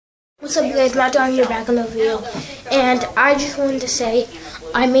What's up, you guys? Mathiang here, back on the video, and I just wanted to say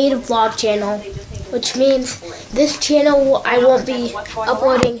I made a vlog channel, which means this channel I won't be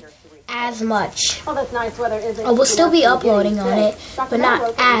uploading as much. I will still be uploading on it, but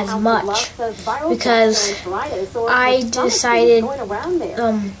not as much, because I decided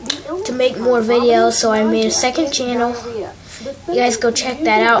to make more videos, so I made a second channel. You guys go check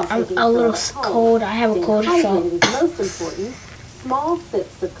that out. I'm a little cold. I have a cold, so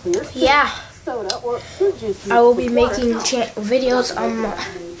yeah. I will be making videos on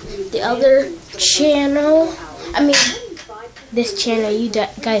the other channel. I mean, this channel. You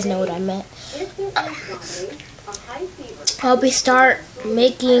guys know what I meant. I'll be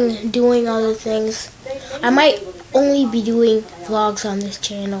doing other things. I might only be doing vlogs on this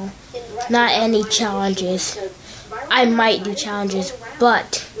channel, not any challenges. I might do challenges,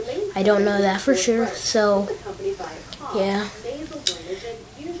 but I don't know that for sure. So yeah.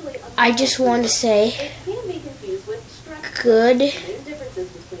 I just want to say good.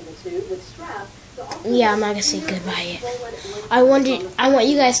 Yeah, I'm not gonna say goodbye yet. I want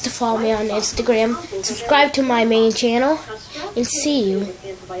you guys to follow me on Instagram, subscribe to my main channel, and see you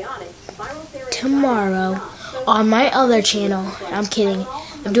tomorrow on my other channel. I'm kidding.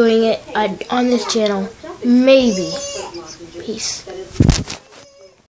 I'm doing it on this channel. Maybe. Peace.